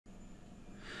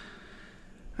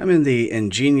I'm in the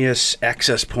Engenius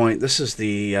access point. This is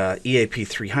the EAP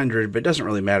 300, but it doesn't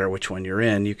really matter which one you're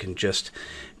in. You can just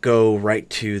go right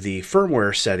to the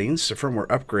firmware settings, the firmware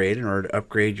upgrade, in order to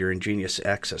upgrade your Engenius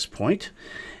access point.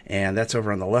 And that's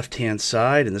over on the left-hand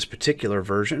side in this particular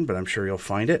version, but I'm sure you'll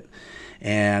find it.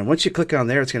 And once you click on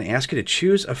there, it's going to ask you to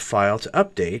choose a file to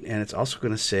update, and it's also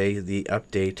going to say the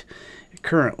update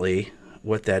currently,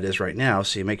 what that is right now,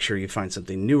 so you make sure you find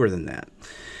something newer than that.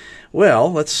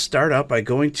 Well, let's start out by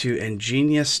going to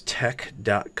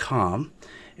engeniustech.com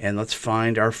and let's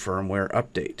find our firmware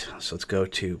update. So let's go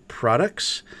to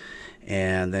Products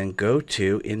and then go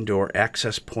to Indoor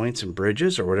Access Points and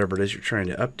Bridges, or whatever it is you're trying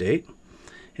to update.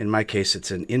 In my case, it's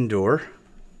an indoor.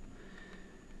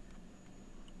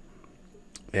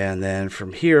 And then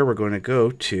from here, we're going to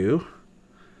go to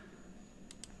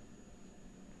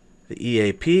the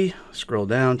EAP, scroll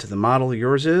down to the model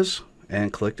yours is,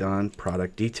 and click on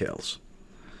Product Details.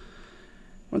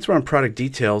 Once we're on Product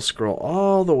Details, scroll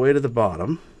all the way to the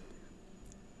bottom,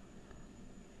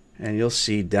 and you'll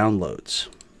see Downloads.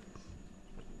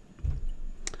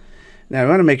 Now, we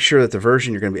want to make sure that the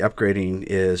version you're going to be upgrading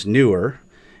is newer,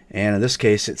 and in this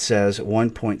case, it says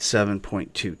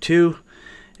 1.7.22,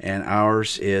 and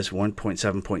ours is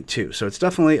 1.7.2. So it's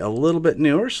definitely a little bit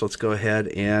newer, so let's go ahead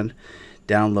and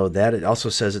download that. It also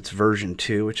says it's version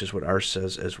 2, which is what ours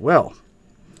says as well.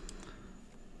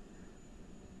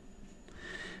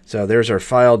 So there's our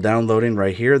file downloading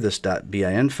right here, this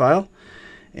 .bin file,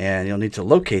 and you'll need to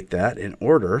locate that in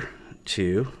order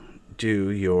to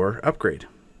do your upgrade.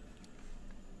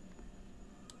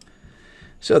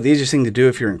 So the easiest thing to do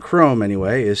if you're in Chrome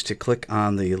anyway is to click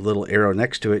on the little arrow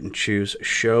next to it and choose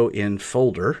Show in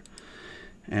Folder.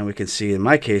 And we can see in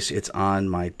my case it's on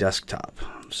my desktop.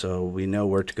 So we know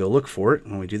where to go look for it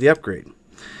when we do the upgrade.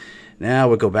 Now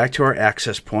we'll go back to our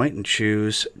access point and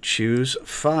choose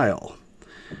File.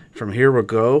 From here we'll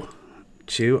go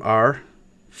to our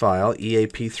file,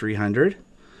 EAP 300,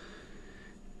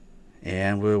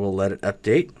 and we will let it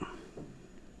update.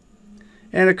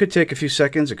 And it could take a few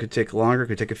seconds, it could take longer, it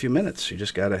could take a few minutes. You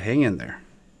just got to hang in there.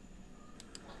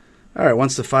 All right,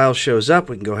 once the file shows up,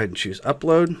 we can go ahead and choose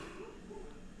Upload.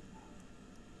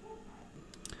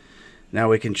 Now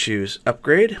we can choose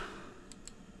Upgrade.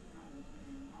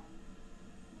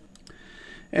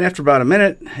 And after about a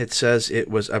minute, it says it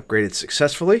was upgraded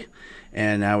successfully,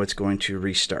 and now it's going to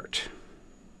restart.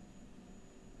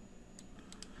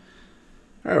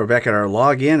 All right, we're back at our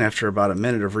login after about a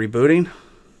minute of rebooting.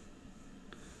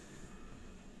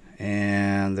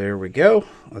 And there we go.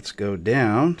 Let's go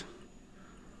down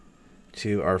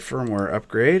to our firmware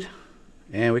upgrade,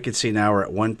 and we can see now we're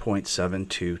at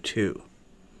 1.722.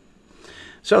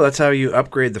 So that's how you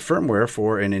upgrade the firmware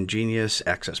for an Engenius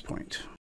access point.